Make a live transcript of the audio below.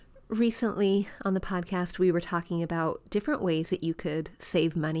Recently on the podcast, we were talking about different ways that you could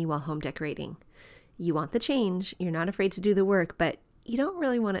save money while home decorating. You want the change, you're not afraid to do the work, but you don't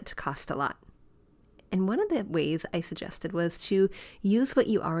really want it to cost a lot. And one of the ways I suggested was to use what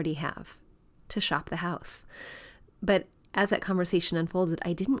you already have to shop the house. But as that conversation unfolded,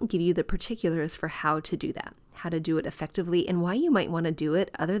 I didn't give you the particulars for how to do that, how to do it effectively, and why you might want to do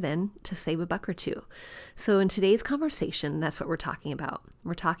it other than to save a buck or two. So in today's conversation, that's what we're talking about.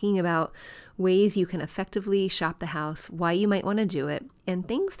 We're talking about ways you can effectively shop the house, why you might want to do it, and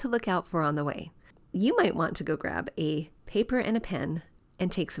things to look out for on the way. You might want to go grab a paper and a pen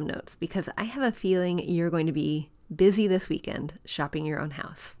and take some notes, because I have a feeling you're going to be busy this weekend shopping your own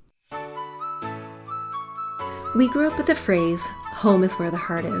house. We grew up with the phrase, home is where the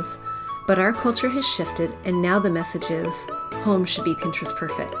heart is, but our culture has shifted and now the message is, home should be Pinterest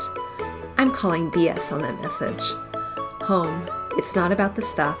perfect. I'm calling BS on that message. Home, it's not about the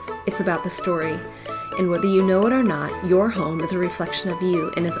stuff, it's about the story. And whether you know it or not, your home is a reflection of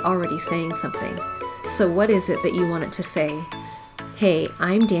you and is already saying something. So what is it that you want it to say? Hey,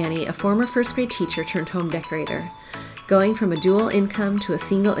 I'm Danny, a former first grade teacher turned home decorator. Going from a dual income to a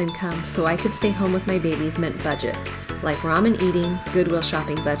single income so I could stay home with my babies meant budget, like ramen eating, Goodwill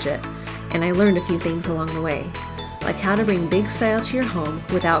shopping budget, and I learned a few things along the way, like how to bring big style to your home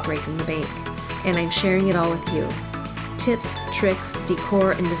without breaking the bank, and I'm sharing it all with you. Tips, tricks,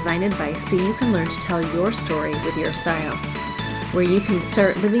 decor, and design advice so you can learn to tell your story with your style, where you can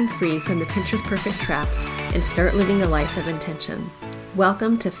start living free from the Pinterest perfect trap and start living a life of intention.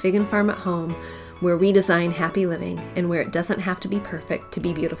 Welcome to Fig and Farm at Home, where we design happy living and where it doesn't have to be perfect to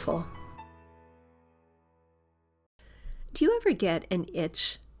be beautiful. Do you ever get an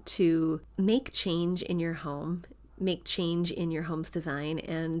itch to make change in your home, make change in your home's design,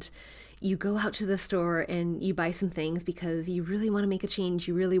 and you go out to the store and you buy some things because you really want to make a change,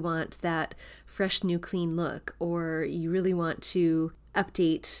 you really want that fresh, new, clean look, or you really want to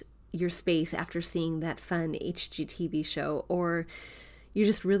update your space after seeing that fun HGTV show, or you're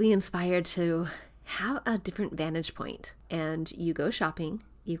just really inspired to have a different vantage point, and you go shopping,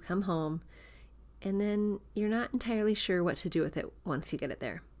 you come home, and then you're not entirely sure what to do with it once you get it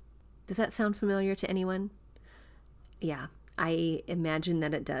there. Does that sound familiar to anyone? Yeah, I imagine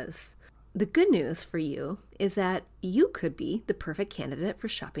that it does. The good news for you is that you could be the perfect candidate for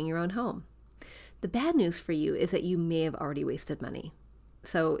shopping your own home. The bad news for you is that you may have already wasted money.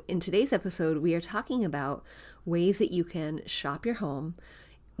 So in today's episode, we are talking about ways that you can shop your home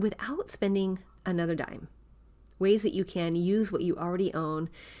without spending another dime. Ways that you can use what you already own.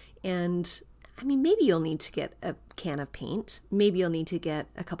 And maybe you'll need to get a can of paint. Maybe you'll need to get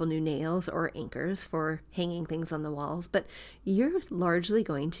a couple new nails or anchors for hanging things on the walls. But you're largely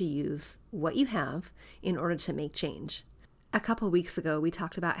going to use what you have in order to make change. A couple weeks ago, we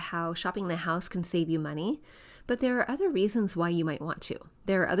talked about how shopping the house can save you money, but there are other reasons why you might want to.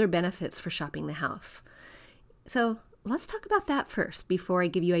 There are other benefits for shopping the house. So let's talk about that first before I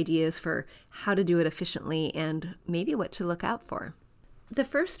give you ideas for how to do it efficiently and maybe what to look out for. The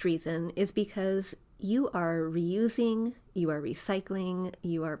first reason is because you are reusing, you are recycling,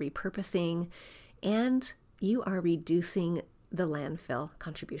 you are repurposing, and you are reducing the landfill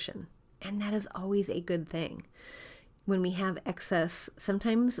contribution. And that is always a good thing. When we have excess,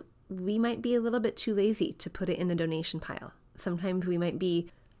 sometimes we might be a little bit too lazy to put it in the donation pile. Sometimes we might be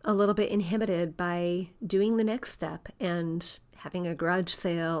a little bit inhibited by doing the next step and having a garage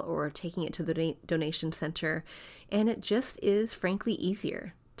sale or taking it to the donation center. And it just is frankly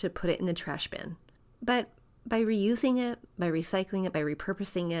easier to put it in the trash bin. But by reusing it, by recycling it, by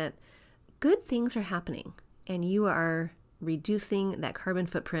repurposing it, good things are happening. And you are reducing that carbon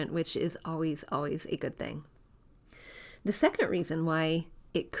footprint, which is always, always a good thing. The second reason why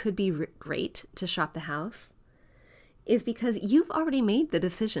it could be great to shop the house is because you've already made the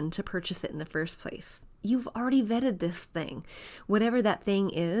decision to purchase it in the first place. You've already vetted this thing. Whatever that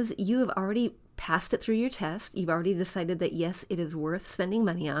thing is, you have already passed it through your test. You've already decided that, yes, it is worth spending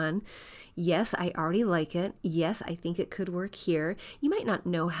money on. Yes, I already like it. Yes, I think it could work here. You might not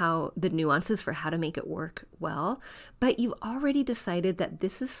know how the nuances for how to make it work well, but you've already decided that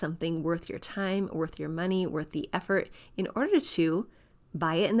this is something worth your time, worth your money, worth the effort in order to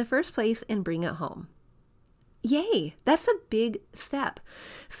buy it in the first place and bring it home. Yay, that's a big step.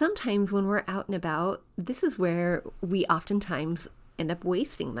 Sometimes when we're out and about, this is where we oftentimes end up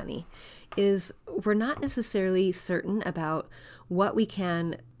wasting money, is we're not necessarily certain about what we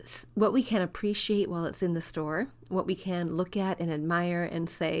can appreciate while it's in the store, what we can look at and admire and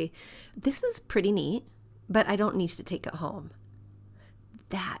say, this is pretty neat, but I don't need to take it home.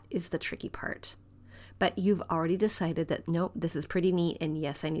 That is the tricky part. but you've already decided that, nope, this is pretty neat, and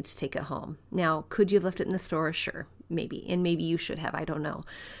yes, I need to take it home. Now, could you have left it in the store? Sure, maybe. And maybe you should have, I don't know.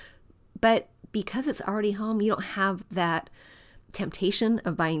 But because it's already home, you don't have that temptation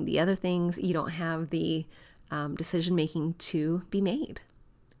of buying the other things. You don't have the decision making to be made.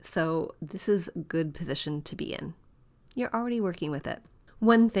 So this is a good position to be in. You're already working with it.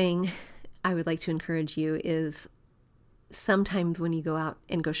 One thing I would like to encourage you is sometimes when you go out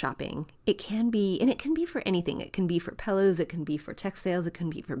and go shopping, it can be for anything. It can be for pillows, it can be for textiles, it can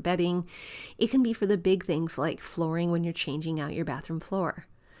be for bedding. It can be for the big things like flooring when you're changing out your bathroom floor.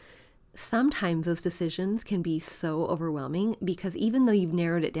 Sometimes those decisions can be so overwhelming because even though you've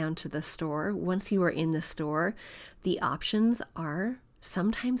narrowed it down to the store, once you are in the store, the options are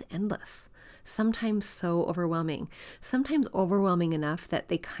sometimes endless, sometimes so overwhelming, sometimes overwhelming enough that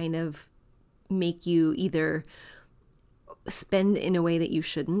they kind of make you either spend in a way that you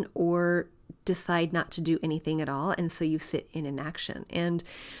shouldn't or decide not to do anything at all. And so you sit in inaction. And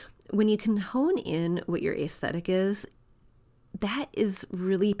when you can hone in what your aesthetic is, that is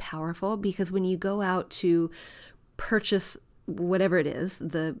really powerful, because when you go out to purchase whatever it is,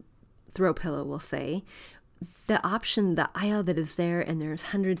 the throw pillow, we'll say, the option, the aisle that is there, and there's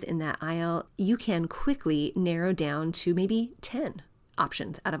hundreds in that aisle, you can quickly narrow down to maybe 10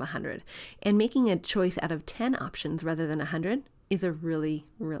 options out of 100. And making a choice out of 10 options rather than 100 is a really,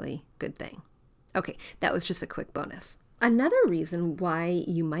 really good thing. Okay, that was just a quick bonus. Another reason why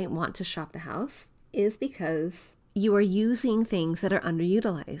you might want to shop the house is because you are using things that are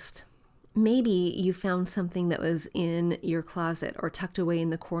underutilized. Maybe you found something that was in your closet or tucked away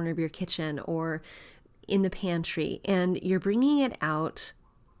in the corner of your kitchen or in the pantry, and you're bringing it out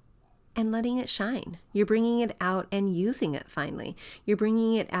and letting it shine. You're bringing it out and using it finally. You're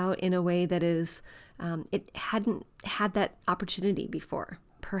bringing it out in a way that is, it hadn't had that opportunity before.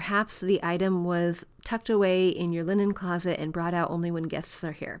 Perhaps the item was tucked away in your linen closet and brought out only when guests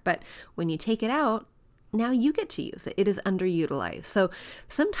are here. But when you take it out, now you get to use it. It is underutilized. So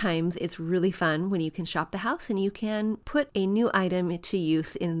sometimes it's really fun when you can shop the house and you can put a new item to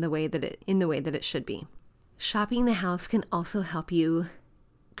use in the way that it should be. Shopping the house can also help you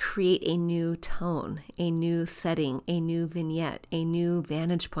create a new tone, a new setting, a new vignette, a new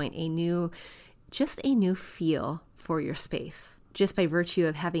vantage point, just a new feel for your space. Just by virtue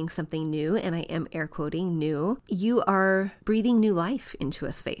of having something new, and I am air quoting new, you are breathing new life into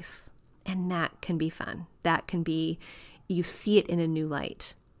a space. And that can be fun. That can be, you see it in a new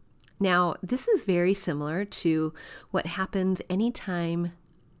light. Now, this is very similar to what happens anytime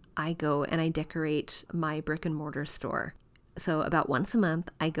I go and I decorate my brick and mortar store. So about once a month,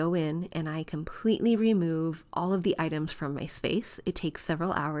 I go in and I completely remove all of the items from my space. It takes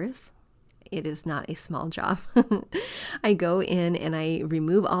several hours. It is not a small job. I go in and I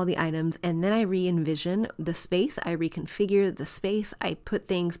remove all the items, and then I re-envision the space. I reconfigure the space. I put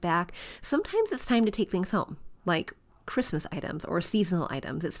things back. Sometimes it's time to take things home, like Christmas items or seasonal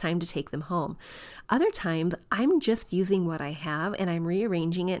items. It's time to take them home. Other times, I'm just using what I have and I'm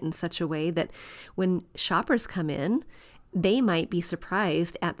rearranging it in such a way that when shoppers come in, they might be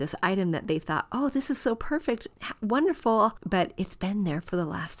surprised at this item that they thought, oh, this is so perfect, wonderful, but it's been there for the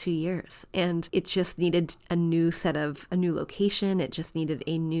last 2 years. And it just needed a new location. It just needed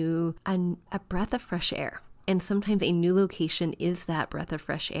a breath of fresh air. And sometimes a new location is that breath of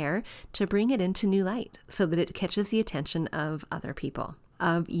fresh air to bring it into new light so that it catches the attention of other people,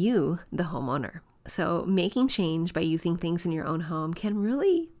 of you, the homeowner. So making change by using things in your own home can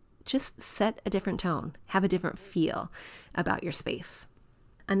really just set a different tone, have a different feel about your space.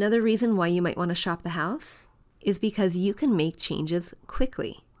 Another reason why you might want to shop the house is because you can make changes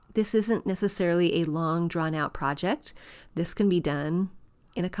quickly. This isn't necessarily a long, drawn-out project. This can be done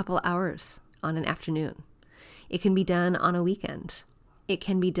in a couple hours on an afternoon. It can be done on a weekend. It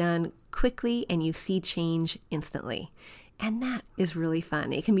can be done quickly and you see change instantly. And that is really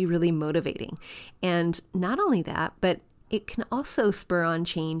fun. It can be really motivating. And not only that, but it can also spur on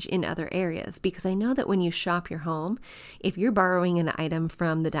change in other areas, because I know that when you shop your home, if you're borrowing an item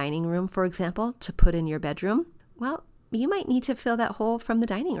from the dining room, for example, to put in your bedroom, well, you might need to fill that hole from the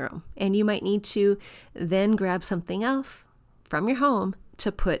dining room, and you might need to then grab something else from your home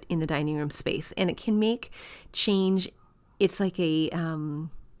to put in the dining room space. And it can make change, it's like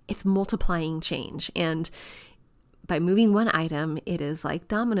it's multiplying change. And by moving one item, it is like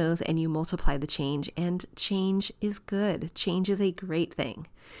dominoes, and you multiply the change, and change is good. Change is a great thing.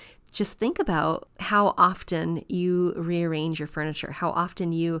 Just think about how often you rearrange your furniture, how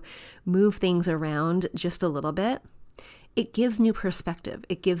often you move things around just a little bit. It gives new perspective.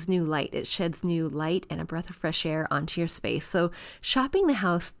 It gives new light. It sheds new light and a breath of fresh air onto your space. So shopping the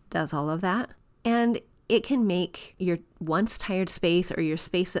house does all of that. And it can make your once tired space, or your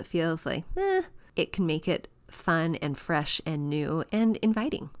space that feels like, it can make it fun and fresh and new and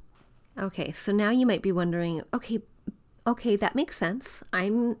inviting. Okay, so now you might be wondering, okay, that makes sense.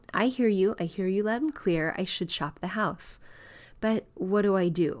 I hear you loud and clear. I should shop the house. But what do I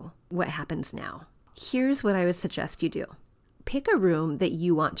do? What happens now? Here's what I would suggest you do. Pick a room that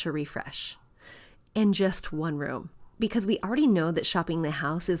you want to refresh, and just one room. Because we already know that shopping the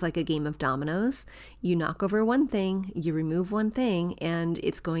house is like a game of dominoes. You knock over one thing, you remove one thing, and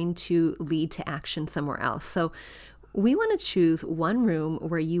it's going to lead to action somewhere else. So we want to choose one room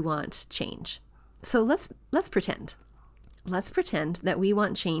where you want change. So let's pretend. Let's pretend that we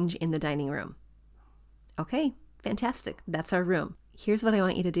want change in the dining room. Okay, fantastic. That's our room. Here's what I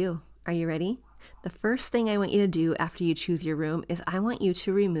want you to do. Are you ready? The first thing I want you to do after you choose your room is I want you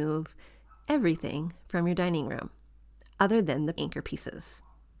to remove everything from your dining room, other than the anchor pieces.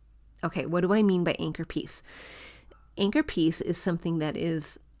 Okay, what do I mean by anchor piece? Anchor piece is something that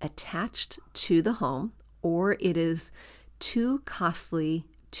is attached to the home, or it is too costly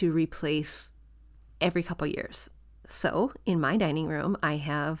to replace every couple years. So in my dining room, I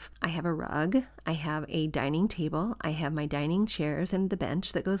have a rug, I have a dining table, I have my dining chairs and the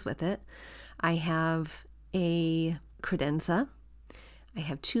bench that goes with it. I have a credenza. I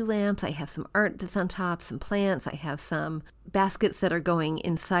have 2 lamps. I have some art that's on top, some plants. I have some baskets that are going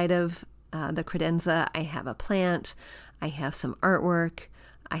inside of the credenza. I have a plant. I have some artwork.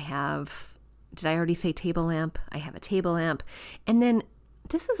 Did I already say table lamp? I have a table lamp. And then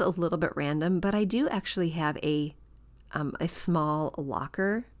this is a little bit random, but I do actually have a small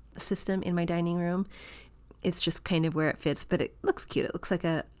locker system in my dining room. It's just kind of where it fits, but it looks cute. It looks like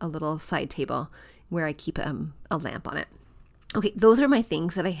a little side table where I keep a lamp on it. Okay, those are my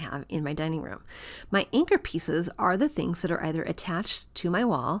things that I have in my dining room. My anchor pieces are the things that are either attached to my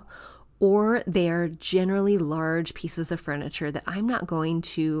wall, or they are generally large pieces of furniture that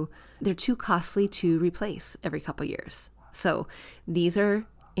they're too costly to replace every couple years. So these are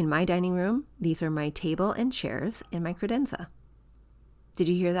in my dining room. These are my table and chairs and my credenza. Did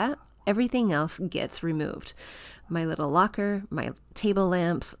you hear that? Everything else gets removed. My little locker, my table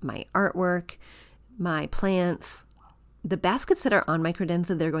lamps, my artwork, my plants. The baskets that are on my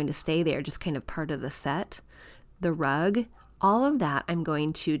credenza, they're going to stay there, just kind of part of the set. The rug, all of that I'm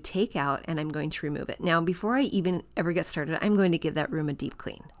going to take out and I'm going to remove it. Now, before I even ever get started, I'm going to give that room a deep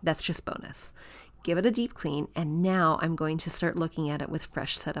clean. That's just bonus. Give it a deep clean, and now I'm going to start looking at it with a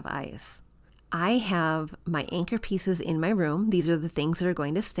fresh set of eyes. I have my anchor pieces in my room. These are the things that are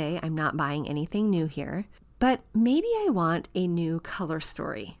going to stay. I'm not buying anything new here. But maybe I want a new color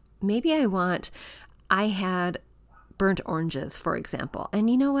story. Maybe I had burnt oranges, for example. And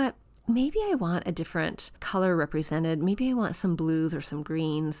you know what? Maybe I want a different color represented. Maybe I want some blues or some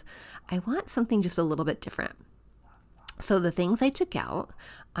greens. I want something just a little bit different. So the things I took out,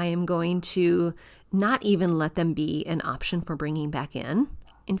 I am going to not even let them be an option for bringing back in.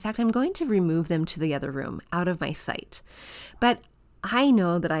 In fact, I'm going to remove them to the other room, out of my sight. But I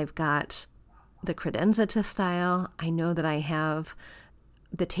know that I've got the credenza to style. I know that I have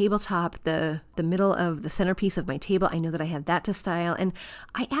the tabletop, the middle of the centerpiece of my table. I know that I have that to style. And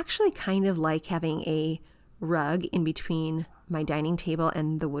I actually kind of like having a rug in between my dining table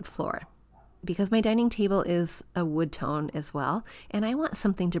and the wood floor, because my dining table is a wood tone as well, and I want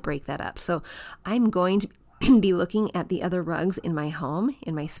something to break that up. So I'm going to be looking at the other rugs in my home,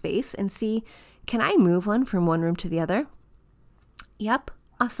 in my space, and see, can I move one from one room to the other? Yep,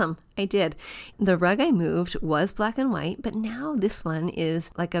 awesome, I did. The rug I moved was black and white, but now this one is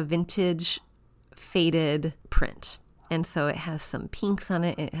like a vintage faded print. And so it has some pinks on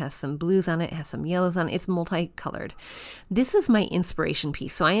it, it has some blues on it, it has some yellows on it, it's multicolored. This is my inspiration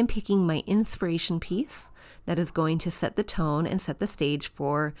piece. So I am picking my inspiration piece that is going to set the tone and set the stage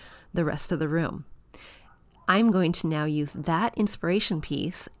for the rest of the room. I'm going to now use that inspiration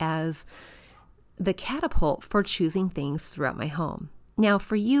piece as the catapult for choosing things throughout my home. Now,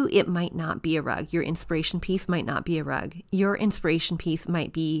 for you, it might not be a rug. Your inspiration piece might not be a rug. Your inspiration piece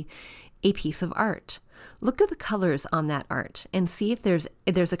might be a piece of art. Look at the colors on that art and see if there's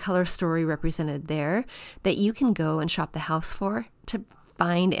a color story represented there that you can go and shop the house for to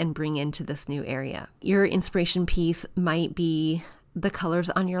find and bring into this new area. Your inspiration piece might be the colors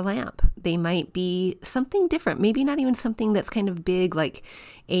on your lamp. They might be something different, maybe not even something that's kind of big like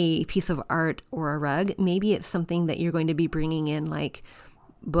a piece of art or a rug. Maybe it's something that you're going to be bringing in like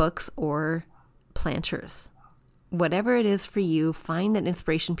books or planters. Whatever it is for you, find that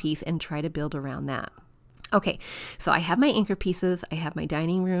inspiration piece and try to build around that. Okay, so I have my anchor pieces, I have my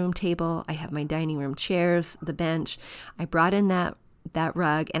dining room table, I have my dining room chairs, the bench, I brought in that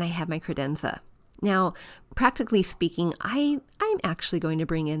rug, and I have my credenza. Now, practically speaking, I'm actually going to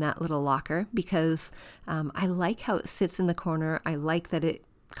bring in that little locker because I like how it sits in the corner. I like that it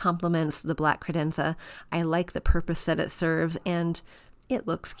complements the black credenza. I like the purpose that it serves, and it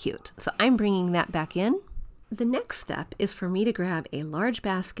looks cute. So I'm bringing that back in. The next step is for me to grab a large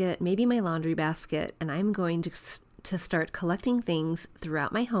basket, maybe my laundry basket, and I'm going to start collecting things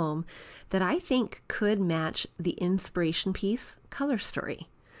throughout my home that I think could match the inspiration piece color story.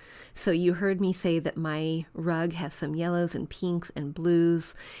 So you heard me say that my rug has some yellows and pinks and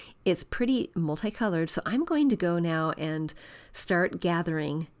blues. It's pretty multicolored, so I'm going to go now and start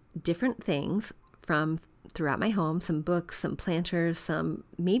gathering different things from throughout my home, some books, some planters, some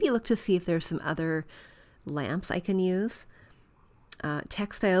maybe look to see if there's some other lamps I can use,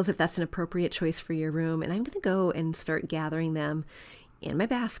 textiles if that's an appropriate choice for your room, and I'm going to go and start gathering them in my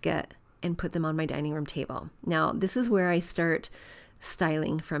basket and put them on my dining room table. Now, this is where I start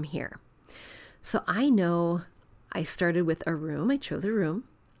styling from here. So I know I started with a room. I chose a room.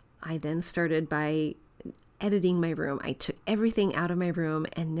 I then started by editing my room. I took everything out of my room,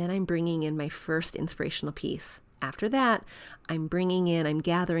 and then I'm bringing in my first inspirational piece. After that, I'm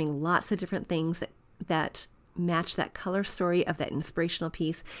gathering lots of different things that match that color story of that inspirational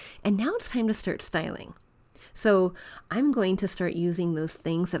piece. And now it's time to start styling. So I'm going to start using those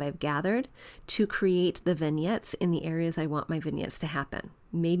things that I've gathered to create the vignettes in the areas I want my vignettes to happen.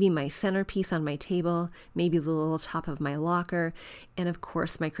 Maybe my centerpiece on my table, maybe the little top of my locker, and of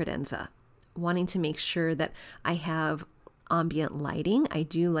course my credenza. Wanting to make sure that I have ambient lighting. I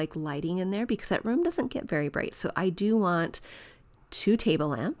do like lighting in there because that room doesn't get very bright. So I do want 2 table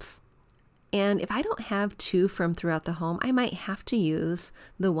lamps. And if I don't have 2 from throughout the home, I might have to use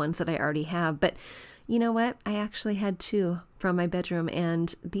the ones that I already have. But you know what? I actually had 2 from my bedroom,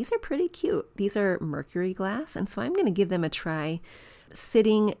 and these are pretty cute. These are mercury glass, and so I'm going to give them a try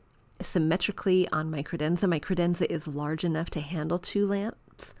sitting symmetrically on my credenza. My credenza is large enough to handle 2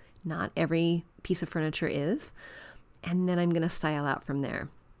 lamps. Not every piece of furniture is. And then I'm going to style out from there,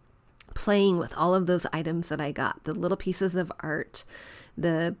 playing with all of those items that I got, the little pieces of art,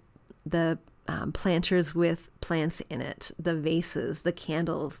 the planters with plants in it, the vases, the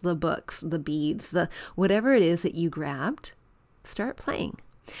candles, the books, the beads, the whatever it is that you grabbed, start playing.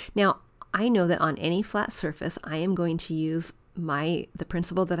 Now, I know that on any flat surface, I am going to use the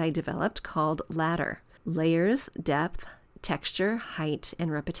principle that I developed called ladder: layers, depth, texture, height,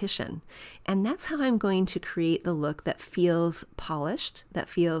 and repetition. And that's how I'm going to create the look that feels polished, that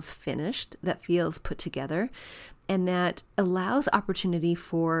feels finished, that feels put together, and that allows opportunity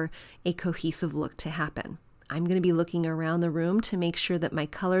for a cohesive look to happen. I'm going to be looking around the room to make sure that my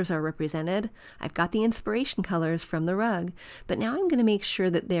colors are represented. I've got the inspiration colors from the rug, but now I'm going to make sure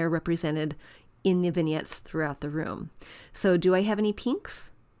that they're represented in the vignettes throughout the room. So do I have any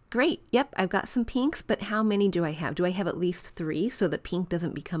pinks? Great. Yep, I've got some pinks, but how many do I have? Do I have at least 3 so that pink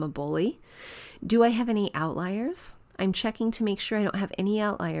doesn't become a bully? Do I have any outliers? I'm checking to make sure I don't have any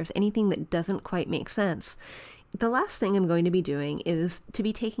outliers, anything that doesn't quite make sense. The last thing I'm going to be doing is to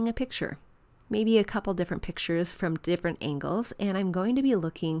be taking a picture, maybe a couple different pictures from different angles, and I'm going to be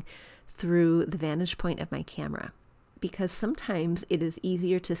looking through the vantage point of my camera, because sometimes it is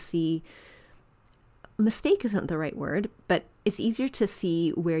easier to see, mistake isn't the right word, but it's easier to see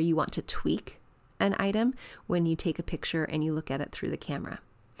where you want to tweak an item when you take a picture and you look at it through the camera.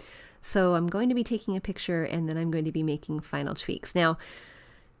 So I'm going to be taking a picture, and then I'm going to be making final tweaks. Now,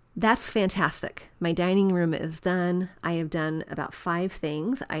 that's fantastic. My dining room is done. I have done about 5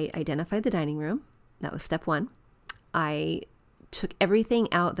 things. I identified the dining room. That was step 1. I took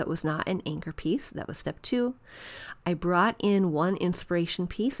everything out that was not an anchor piece. That was step 2. I brought in 1 inspiration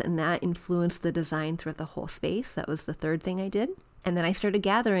piece, and that influenced the design throughout the whole space. That was the 3rd thing I did. And then I started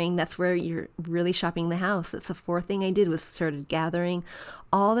gathering. That's where you're really shopping the house. That's the 4th thing I did, was started gathering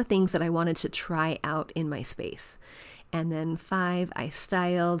all the things that I wanted to try out in my space. And then 5, I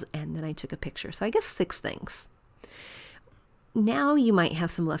styled, and then I took a picture. So I guess 6 things. Now you might have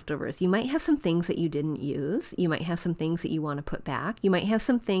some leftovers. You might have some things that you didn't use. You might have some things that you want to put back. You might have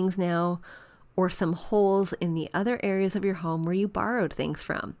some things now, or some holes in the other areas of your home where you borrowed things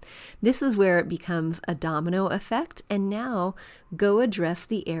from. This is where it becomes a domino effect. And now go address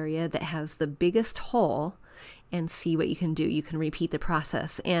the area that has the biggest hole and see what you can do. You can repeat the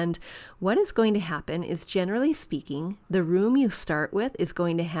process. And what is going to happen is, generally speaking, the room you start with is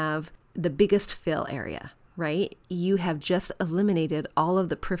going to have the biggest fill area, right? You have just eliminated all of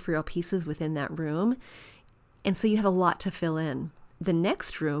the peripheral pieces within that room. And so you have a lot to fill in. The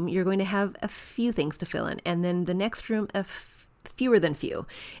next room, you're going to have a few things to fill in. And then the next room, fewer than few.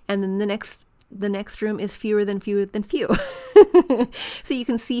 And then the next room is fewer than few. So you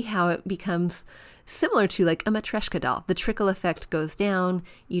can see how it becomes similar to like a Matryoshka doll. The trickle effect goes down.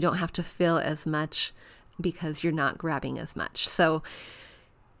 You don't have to fill as much because you're not grabbing as much. So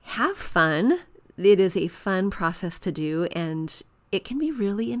have fun. It is a fun process to do, and it can be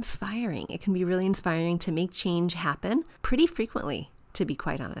really inspiring. It can be really inspiring to make change happen pretty frequently, to be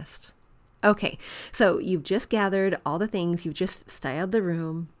quite honest. Okay, so you've just gathered all the things, you've just styled the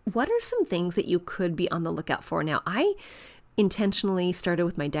room. What are some things that you could be on the lookout for? Now, I intentionally started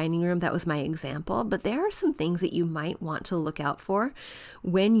with my dining room. That was my example, but there are some things that you might want to look out for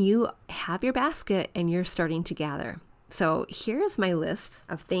when you have your basket and you're starting to gather. So here's my list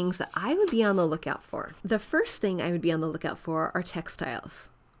of things that I would be on the lookout for. The first thing I would be on the lookout for are textiles.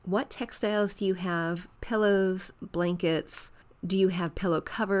 What textiles do you have? Pillows, blankets? Do you have pillow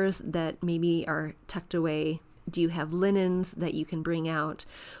covers that maybe are tucked away? Do you have linens that you can bring out?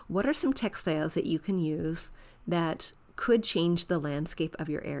 What are some textiles that you can use that could change the landscape of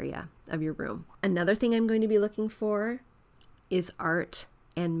your area, of your room? Another thing I'm going to be looking for is art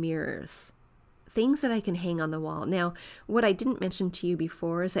and mirrors. Things that I can hang on the wall. Now, what I didn't mention to you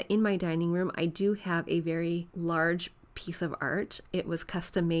before is that in my dining room, I do have a very large piece of art. It was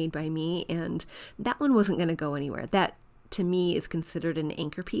custom made by me, and that one wasn't going to go anywhere. That, to me, is considered an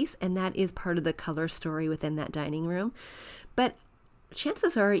anchor piece, and that is part of the color story within that dining room. But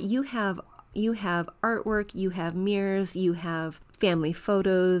chances are you have artwork, you have mirrors, you have family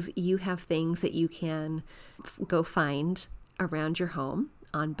photos, you have things that you can go find around your home,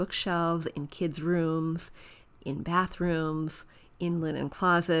 on bookshelves, in kids' rooms, in bathrooms, in linen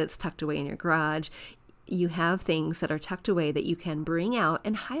closets, tucked away in your garage. You have things that are tucked away that you can bring out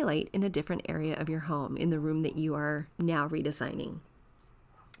and highlight in a different area of your home, in the room that you are now redesigning.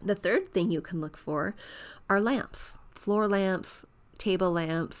 The third thing you can look for are lamps, floor lamps, table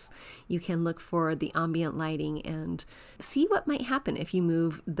lamps. You can look for the ambient lighting and see what might happen if you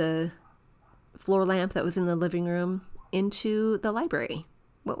move the floor lamp that was in the living room into the library.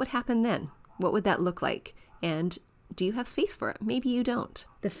 What would happen then? What would that look like? And do you have space for it? Maybe you don't.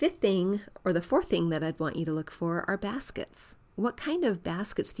 The fifth thing, or the fourth thing that I'd want you to look for are baskets. What kind of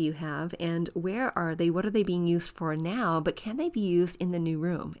baskets do you have, and where are they? What are they being used for now? But can they be used in the new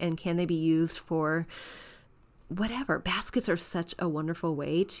room? And can they be used for whatever? Baskets are such a wonderful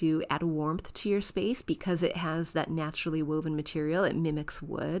way to add warmth to your space because it has that naturally woven material. It mimics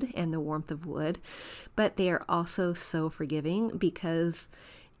wood and the warmth of wood, but they are also so forgiving because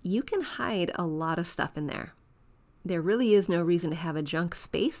you can hide a lot of stuff in there. There really is no reason to have a junk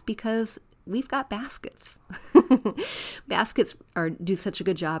space because we've got baskets. Baskets do such a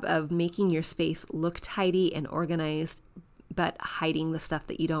good job of making your space look tidy and organized, but hiding the stuff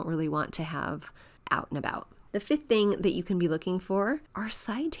that you don't really want to have out and about. The fifth thing that you can be looking for are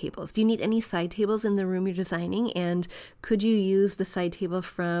side tables. Do you need any side tables in the room you're designing? And could you use the side table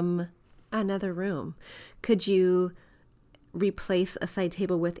from another room? Could you replace a side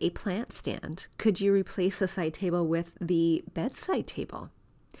table with a plant stand? Could you replace a side table with the bedside table?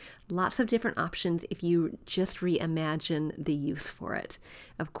 Lots of different options if you just reimagine the use for it.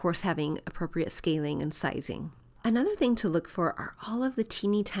 Of course, having appropriate scaling and sizing. Another thing to look for are all of the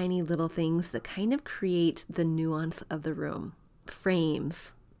teeny tiny little things that kind of create the nuance of the room.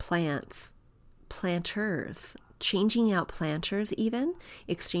 Frames, plants, planters, changing out planters even,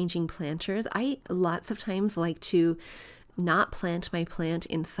 exchanging planters. I lots of times like to not plant my plant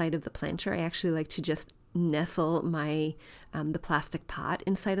inside of the planter. I actually like to just nestle my the plastic pot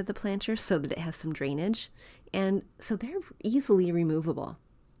inside of the planter so that it has some drainage. And so they're easily removable.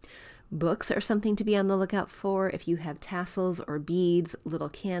 Books are something to be on the lookout for if you have tassels or beads, little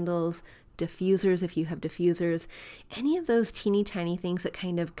candles, diffusers if you have diffusers, any of those teeny tiny things that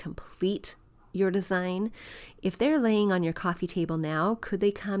kind of complete your design. If they're laying on your coffee table now, could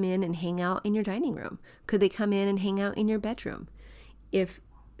they come in and hang out in your dining room? Could they come in and hang out in your bedroom? If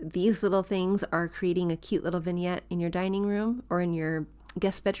these little things are creating a cute little vignette in your dining room or in your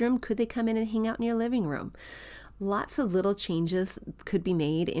guest bedroom, could they come in and hang out in your living room? Lots of little changes could be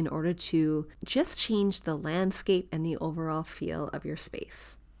made in order to just change the landscape and the overall feel of your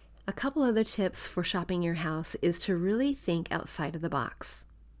space. A couple other tips for shopping your house is to really think outside of the box.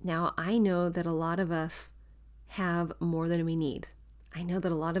 Now, I know that a lot of us have more than we need. I know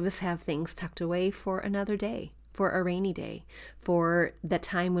that a lot of us have things tucked away for another day, for a rainy day, for the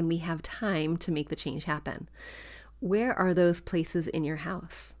time when we have time to make the change happen. Where are those places in your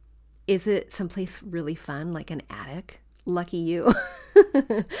house? Is it someplace really fun, like an attic? Lucky you.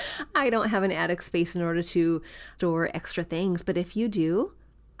 I don't have an attic space in order to store extra things, but if you do,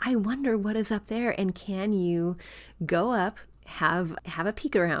 I wonder what is up there, and can you go up have a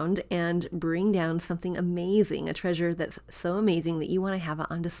peek around and bring down something amazing, a treasure that's so amazing that you want to have it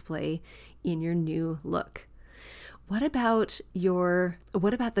on display in your new look. What about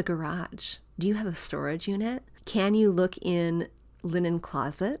the garage? Do you have a storage unit? Can you look in linen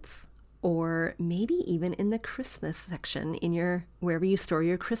closets, or maybe even in the Christmas section in wherever you store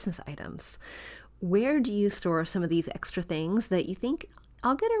your Christmas items? Where do you store some of these extra things that you think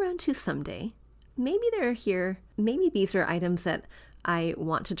I'll get around to someday? Maybe they're here. Maybe these are items that I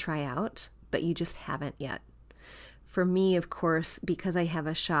want to try out, but you just haven't yet. For me, of course, because I have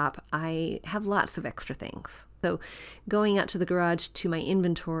a shop, I have lots of extra things. So going out to the garage to my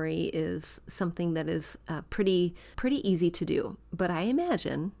inventory is something that is pretty easy to do. But I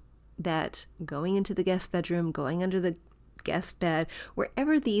imagine that going into the guest bedroom, going under the guest bed,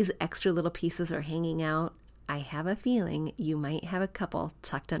 wherever these extra little pieces are hanging out, I have a feeling you might have a couple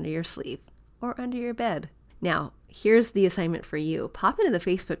tucked under your sleeve or under your bed. Now, here's the assignment for you. Pop into the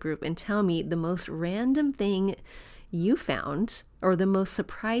Facebook group and tell me the most random thing you found, or the most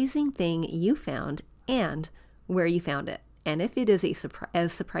surprising thing you found, and where you found it. And if it is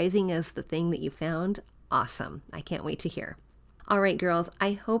as surprising as the thing that you found, awesome. I can't wait to hear. All right, girls,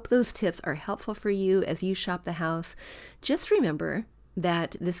 I hope those tips are helpful for you as you shop the house. Just remember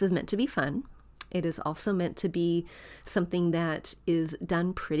that this is meant to be fun. It is also meant to be something that is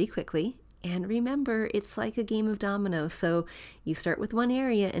done pretty quickly. And remember, it's like a game of dominoes. So you start with one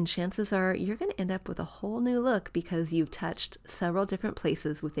area and chances are you're going to end up with a whole new look because you've touched several different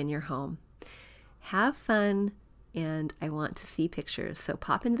places within your home. Have fun, and I want to see pictures. So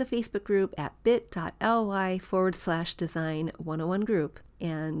pop into the Facebook group at bit.ly/design101 group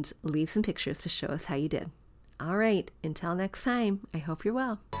and leave some pictures to show us how you did. All right, until next time, I hope you're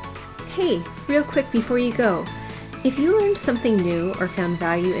well. Hey, real quick before you go, if you learned something new or found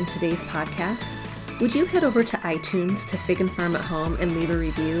value in today's podcast, would you head over to iTunes to Fig and Farm at Home and leave a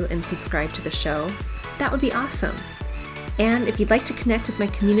review and subscribe to the show? That would be awesome. And if you'd like to connect with my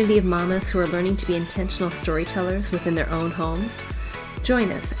community of mamas who are learning to be intentional storytellers within their own homes,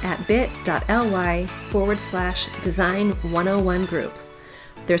 join us at bit.ly/design101 group.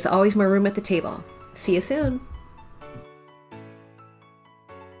 There's always more room at the table. See you soon.